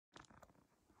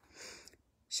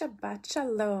Shabbat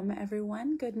Shalom,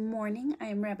 everyone. Good morning. I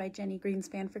am Rabbi Jenny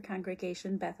Greenspan for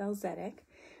Congregation Beth-El.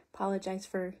 Apologize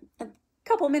for a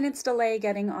couple minutes delay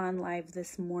getting on live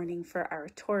this morning for our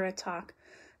Torah Talk.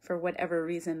 For whatever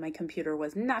reason, my computer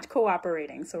was not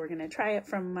cooperating, so we're going to try it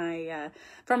from my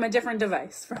from a different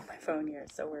device, from my phone here.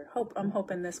 So I'm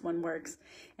hoping this one works.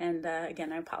 And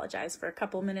again, I apologize for a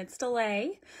couple minutes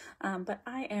delay. But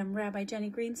I am Rabbi Jenny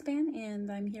Greenspan,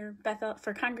 and I'm here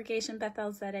for Congregation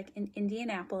Beth-El in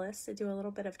Indianapolis to do a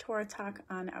little bit of Torah Talk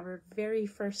on our very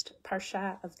first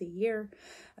parsha of the year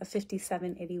of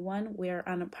 5781. We are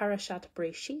on a Parashat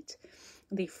Breshit,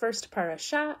 the first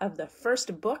parasha of the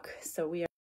first book. So we are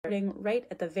starting right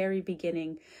at the very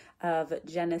beginning of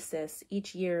Genesis,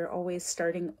 each year always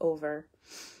starting over.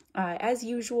 As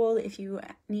usual, if you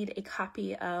need a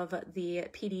copy of the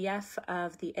PDF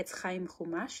of the Etz Chaim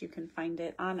Chumash, you can find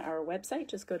it on our website.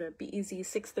 Just go to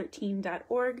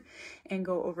bez613.org and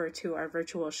go over to our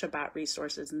virtual Shabbat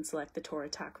resources and select the Torah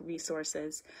Talk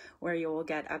resources, where you will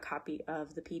get a copy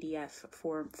of the PDF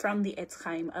from the Etz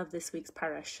Chaim of this week's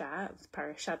parasha,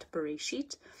 Parashat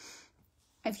Bereshit.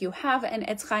 If you have an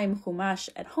Etz Chaim Chumash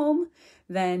at home,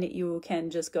 then you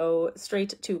can just go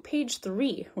straight to page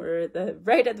 3,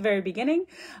 right at the very beginning.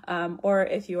 Or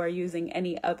if you are using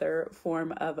any other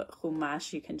form of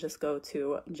Chumash, you can just go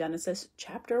to Genesis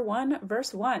chapter 1,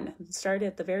 verse 1. Start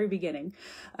at the very beginning.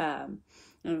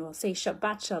 And we'll say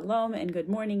Shabbat Shalom and good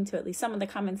morning to at least some of the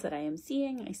comments that I am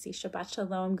seeing. I see Shabbat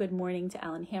Shalom, good morning to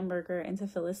Alan Hamburger and to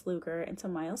Phyllis Luger and to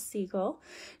Miles Siegel.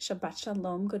 Shabbat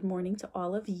Shalom, good morning to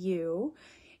all of you.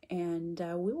 And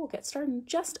we will get started in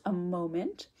just a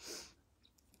moment.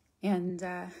 And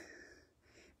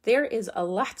there is a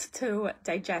lot to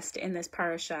digest in this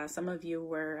parasha. Some of you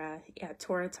were at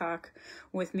Torah Talk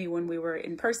with me when we were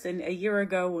in person a year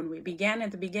ago, when we began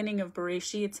at the beginning of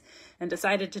Bereshit and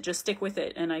decided to just stick with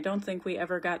it. And I don't think we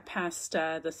ever got past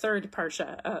the third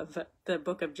parsha of the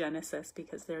book of Genesis,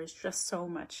 because there's just so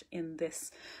much in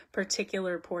this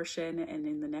particular portion and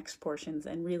in the next portions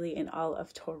and really in all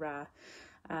of Torah.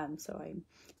 So I'm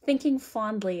thinking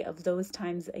fondly of those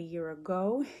times a year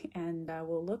ago, and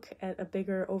we'll look at a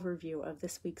bigger overview of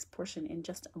this week's portion in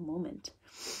just a moment.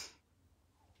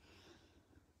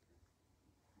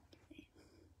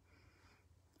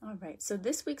 All right, so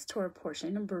this week's Torah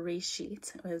portion,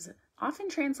 Bereshit, was often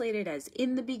translated as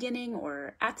in the beginning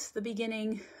or at the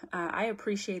beginning. I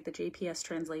appreciate the JPS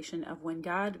translation of when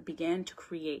God began to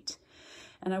create.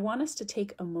 And I want us to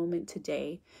take a moment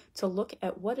today to look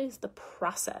at what is the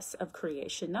process of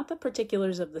creation, not the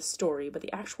particulars of the story, but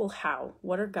the actual how.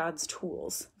 What are God's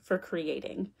tools for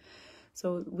creating?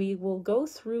 So we will go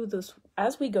through this.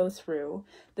 As we go through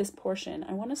this portion,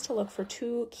 I want us to look for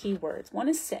two key words. One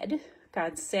is said.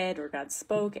 God said or God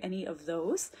spoke, any of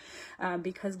those,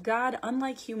 because God,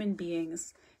 unlike human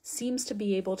beings, seems to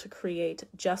be able to create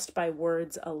just by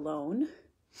words alone.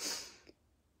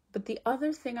 But the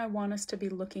other thing I want us to be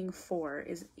looking for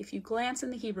is, if you glance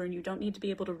in the Hebrew, and you don't need to be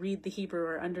able to read the Hebrew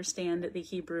or understand the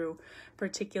Hebrew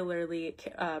particularly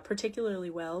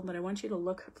well, but I want you to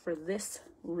look for this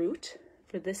root,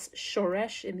 for this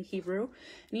shoresh in the Hebrew.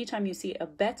 Anytime you see a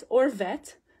bet or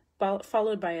vet,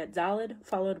 followed by a daled,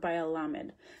 followed by a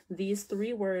lamed, these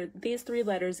three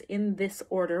letters in this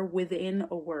order within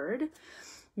a word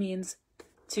means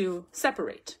to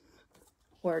separate,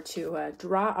 or to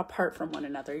draw apart from one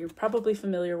another. You're probably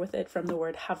familiar with it from the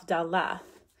word havdalah.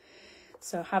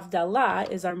 So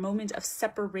havdalah is our moment of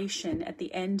separation at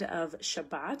the end of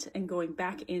Shabbat and going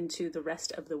back into the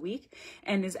rest of the week,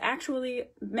 and is actually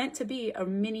meant to be a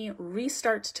mini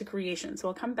restart to creation. So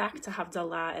I'll come back to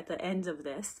havdalah at the end of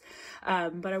this,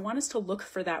 but I want us to look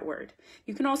for that word.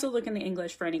 You can also look in the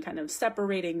English for any kind of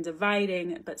separating,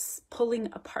 dividing, but pulling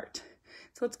apart.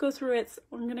 So let's go through it.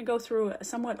 I'm going to go through a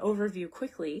somewhat overview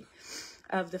quickly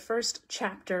of the first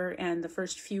chapter and the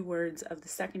first few words of the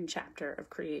second chapter of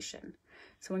creation.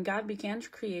 So when God began to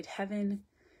create heaven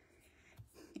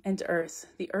and earth,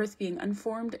 the earth being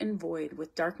unformed and void,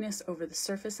 with darkness over the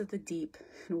surface of the deep,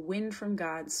 and wind from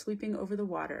God sweeping over the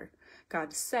water,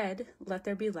 God said, "Let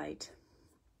there be light."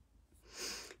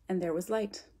 And there was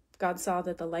light. God saw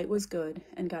that the light was good,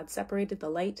 and God separated the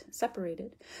light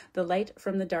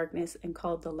from the darkness, and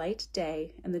called the light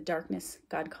day, and the darkness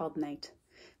God called night.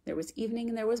 There was evening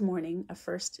and there was morning, a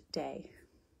first day.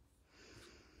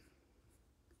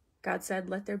 God said,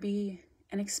 "Let there be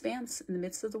an expanse in the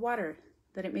midst of the water,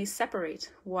 that it may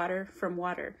separate water from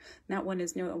water." And that one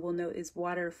we'll note is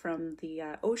water from the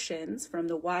oceans, from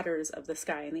the waters of the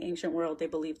sky. In the ancient world, they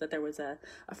believed that there was a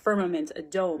firmament, a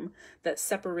dome, that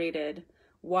separated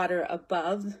water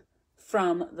above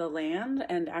from the land.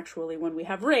 And actually, when we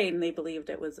have rain, they believed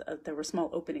it was there were small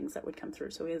openings that would come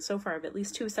through. So we so far have at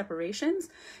least 2 separations.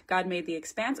 God made the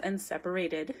expanse and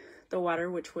separated the water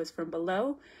which was from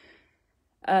below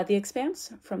the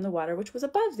expanse from the water which was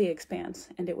above the expanse.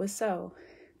 And it was so.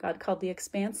 God called the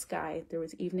expanse sky. There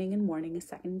was evening and morning a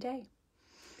second day.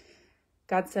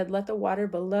 God said, let the water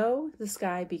below the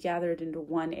sky be gathered into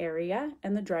one area,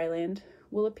 and the dry land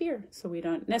will appear. So we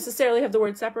don't necessarily have the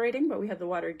word separating, but we have the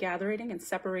water gathering and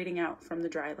separating out from the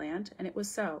dry land. And it was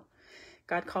so.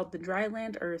 God called the dry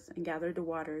land earth and gathered the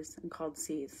waters and called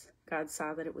seas. God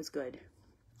saw that it was good.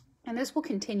 And this will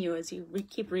continue as you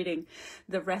keep reading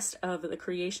the rest of the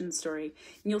creation story.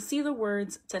 And you'll see the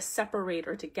words to separate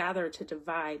or to gather, to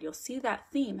divide. You'll see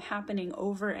that theme happening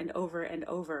over and over and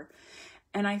over.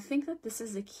 And I think that this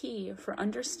is a key for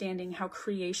understanding how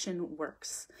creation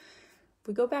works. If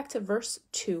we go back to verse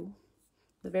 2,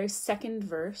 the very second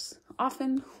verse,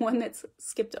 often one that's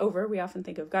skipped over, we often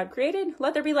think of God created,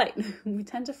 let there be light. We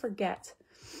tend to forget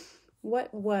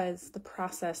what was the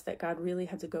process that God really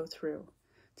had to go through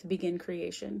to begin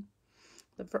creation.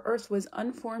 The earth was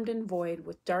unformed and void,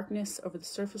 with darkness over the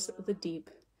surface of the deep,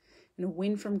 and a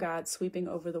wind from God sweeping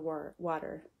over the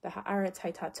water. The haaretz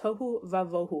hayta tohu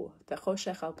vavohu,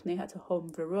 v'choshech al pnei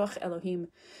hatahom, v'ruach Elohim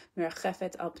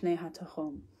merachefet al pnei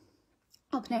hatahom.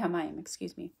 Al pnei hamayim,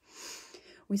 excuse me.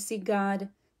 We see God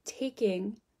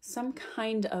taking some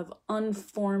kind of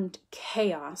unformed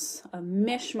chaos, a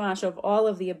mishmash of all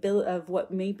of the ability of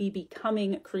what may be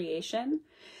becoming creation,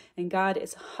 and God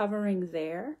is hovering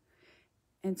there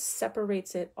and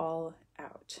separates it all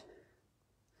out.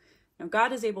 Now,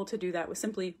 God is able to do that with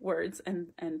simply words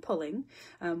and pulling.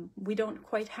 We don't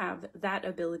quite have that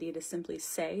ability to simply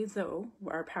say, though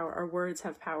our words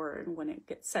have power, and when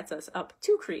it sets us up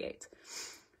to create.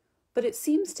 But it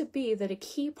seems to be that a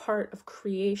key part of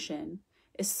creation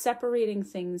is separating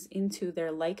things into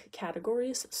their like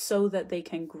categories so that they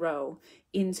can grow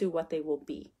into what they will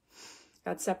be.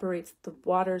 God separates the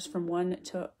waters from one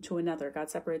to another. God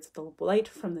separates the light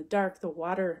from the dark, the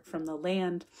water from the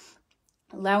land,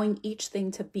 allowing each thing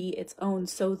to be its own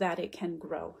so that it can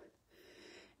grow.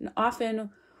 And often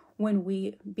when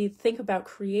we think about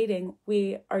creating,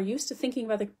 we are used to thinking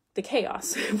about the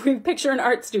chaos. If we picture an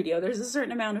art studio, there's a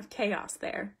certain amount of chaos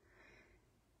there.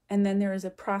 And then there is a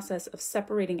process of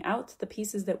separating out the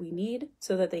pieces that we need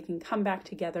so that they can come back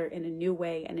together in a new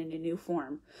way and in a new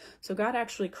form. So God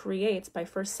actually creates by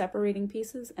first separating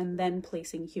pieces and then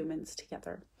placing humans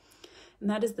together. And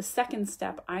that is the second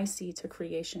step I see to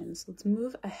creation. So let's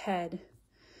move ahead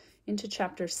into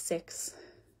chapter 6,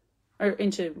 or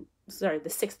the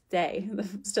 6th day,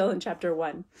 still in chapter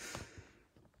 1.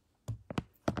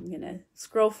 I'm going to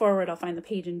scroll forward. I'll find the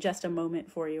page in just a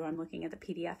moment for you. I'm looking at the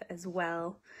PDF as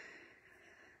well.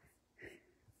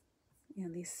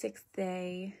 And the 6th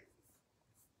day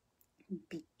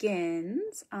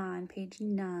begins on page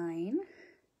 9,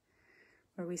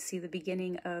 where we see the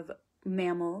beginning of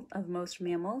most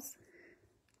mammals.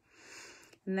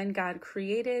 And then God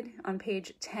created on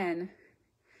page 10,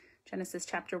 Genesis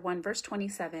chapter 1, verse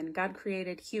 27, God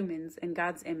created humans in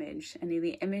God's image, and in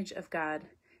the image of God,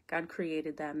 God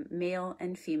created them, male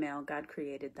and female, God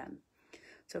created them.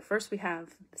 So first we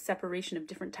have the separation of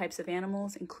different types of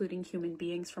animals, including human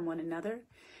beings, from one another.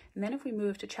 And then if we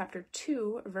move to chapter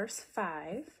 2, verse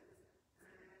 5,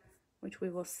 which we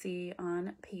will see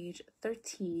on page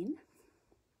 13,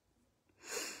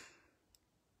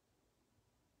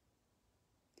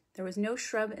 there was no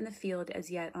shrub in the field as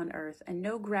yet on earth, and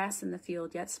no grass in the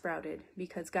field yet sprouted,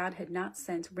 because God had not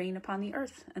sent rain upon the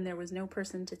earth, and there was no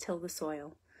person to till the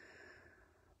soil.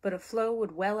 But a flow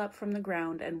would well up from the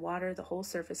ground and water the whole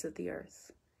surface of the earth.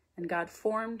 And God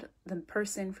formed the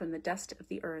person from the dust of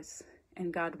the earth,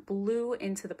 and God blew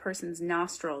into the person's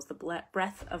nostrils the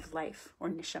breath of life, or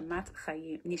nishmat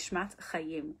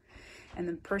chayim, and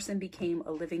the person became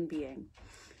a living being.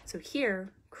 So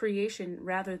here, creation,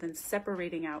 rather than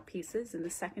separating out pieces in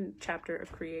the second chapter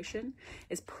of creation,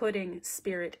 is putting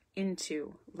spirit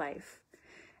into life.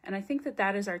 And I think that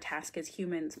that is our task as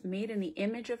humans, made in the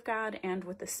image of God and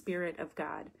with the Spirit of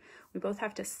God. We both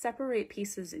have to separate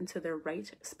pieces into their right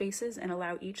spaces and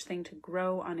allow each thing to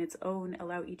grow on its own,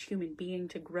 allow each human being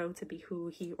to grow to be who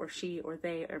he or she or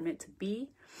they are meant to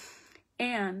be.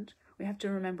 And we have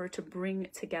to remember to bring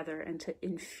together and to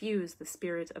infuse the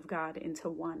Spirit of God into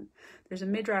one. There's a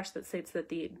midrash that states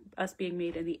that us being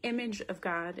made in the image of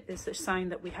God is a sign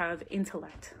that we have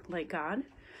intellect like God.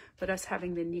 But us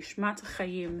having the nishmat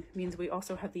chayim means we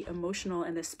also have the emotional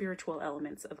and the spiritual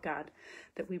elements of God,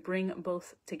 that we bring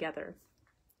both together.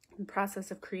 The process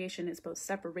of creation is both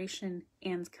separation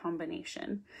and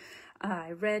combination.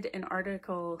 I read an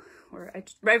article, or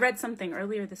I read something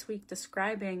earlier this week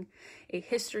describing a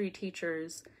history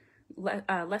teacher's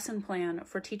lesson plan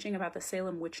for teaching about the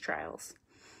Salem witch trials,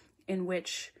 in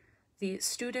which the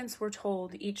students were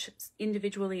told each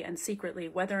individually and secretly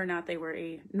whether or not they were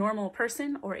a normal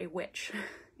person or a witch.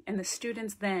 And the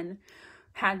students then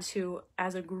had to,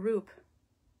 as a group,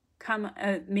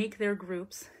 make their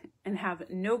groups and have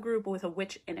no group with a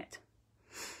witch in it.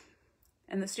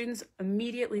 And the students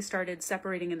immediately started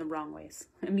separating in the wrong ways,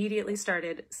 immediately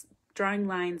started drawing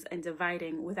lines and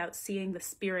dividing without seeing the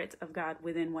Spirit of God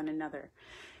within one another.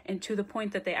 And to the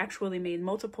point that they actually made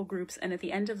multiple groups. And at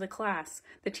the end of the class,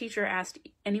 the teacher asked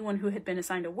anyone who had been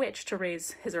assigned a witch to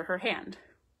raise his or her hand.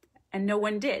 And no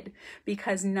one did,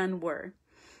 because none were.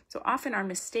 So often our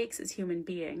mistakes as human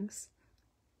beings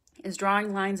is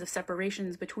drawing lines of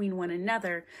separations between one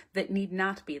another that need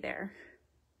not be there.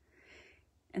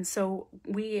 And so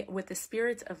we, with the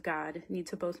Spirit of God, need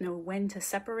to both know when to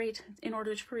separate in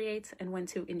order to create and when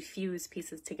to infuse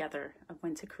pieces together of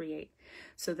when to create,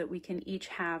 so that we can each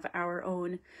have our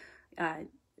own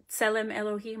Tselem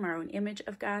Elohim, our own image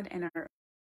of God, and our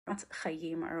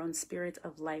Chayim, our own spirit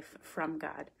of life from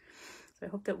God. So I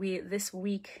hope that this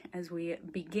week, as we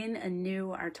begin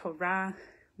anew our Torah,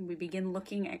 we begin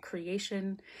looking at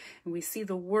creation, and we see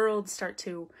the world start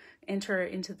to enter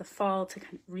into the fall to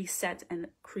kind of reset and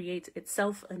create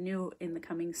itself anew in the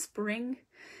coming spring,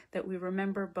 that we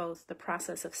remember both the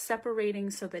process of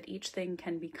separating so that each thing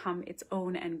can become its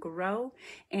own and grow,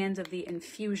 and of the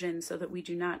infusion so that we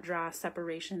do not draw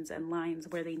separations and lines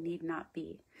where they need not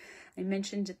be. I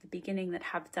mentioned at the beginning that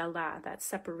Havdalah, that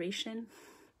separation,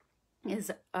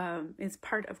 is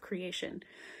part of creation.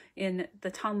 In the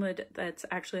Talmud, that's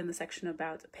actually in the section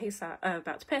about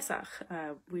Pesach,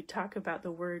 we talk about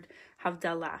the word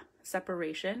Havdalah,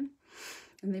 separation,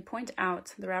 and they point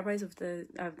out, the rabbis of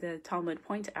the Talmud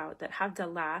point out that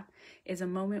Havdalah is a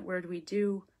moment where we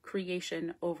do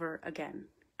creation over again.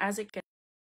 As it gets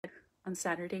on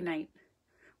Saturday night,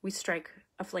 we strike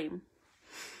a flame,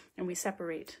 and we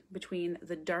separate between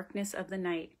the darkness of the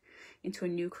night into a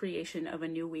new creation of a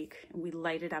new week, and we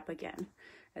light it up again.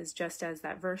 Just as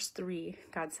that verse 3,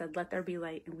 God said, "Let there be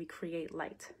light," and we create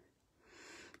light.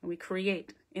 And we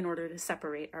create in order to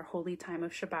separate our holy time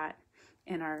of Shabbat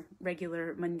and our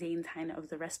regular mundane time of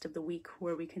the rest of the week,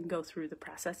 where we can go through the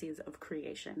processes of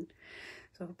creation.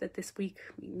 So I hope that this week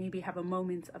we maybe have a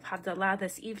moment of Havdalah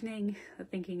this evening,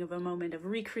 thinking of a moment of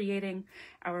recreating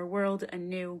our world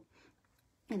anew,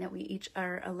 and that we each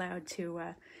are allowed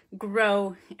to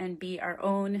grow and be our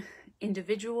own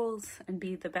individuals and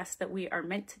be the best that we are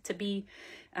meant to be,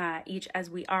 each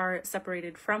as we are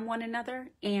separated from one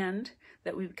another, and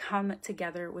that we come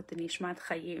together with the Nishmat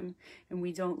Chayim and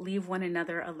we don't leave one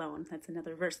another alone. That's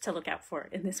another verse to look out for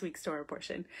in this week's Torah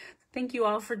portion. Thank you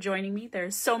all for joining me.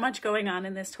 There's so much going on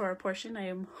in this Torah portion.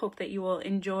 I hope that you will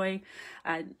enjoy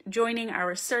joining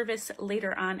our service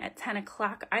later on at 10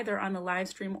 o'clock, either on the live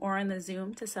stream or on the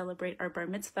Zoom, to celebrate our bar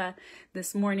mitzvah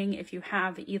this morning. If you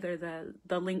have either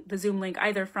the Zoom link,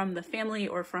 either from the family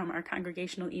or from our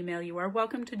congregational email, you are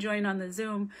welcome to join on the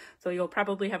Zoom, so you'll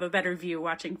probably have a better view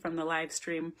watching from the live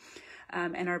stream.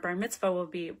 And our bar mitzvah will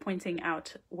be pointing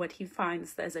out what he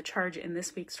finds as a charge in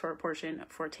this week's Torah portion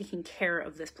for taking care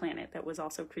of this planet that was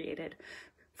also created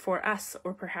for us,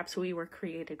 or perhaps we were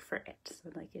created for it. So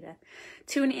I'd like you to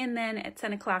tune in then at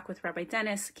 10 o'clock with Rabbi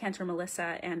Dennis, Cantor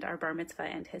Melissa, and our bar mitzvah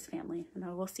and his family. And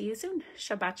we'll see you soon.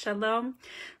 Shabbat Shalom.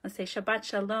 Let's say Shabbat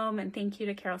Shalom, and thank you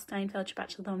to Carol Steinfeld.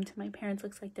 Shabbat Shalom to my parents.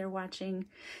 Looks like they're watching.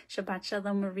 Shabbat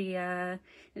Shalom, Maria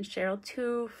and Cheryl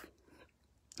Toof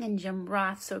and Jim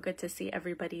Roth. So good to see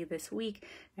everybody this week.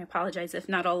 I apologize if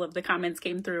not all of the comments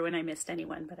came through and I missed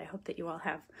anyone, but I hope that you all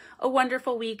have a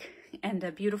wonderful week and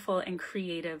a beautiful and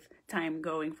creative time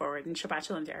going forward. And Shabbat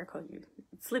Shalom, Jericho. You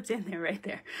slipped in there right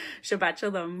there. Shabbat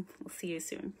Shalom. We'll see you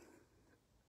soon.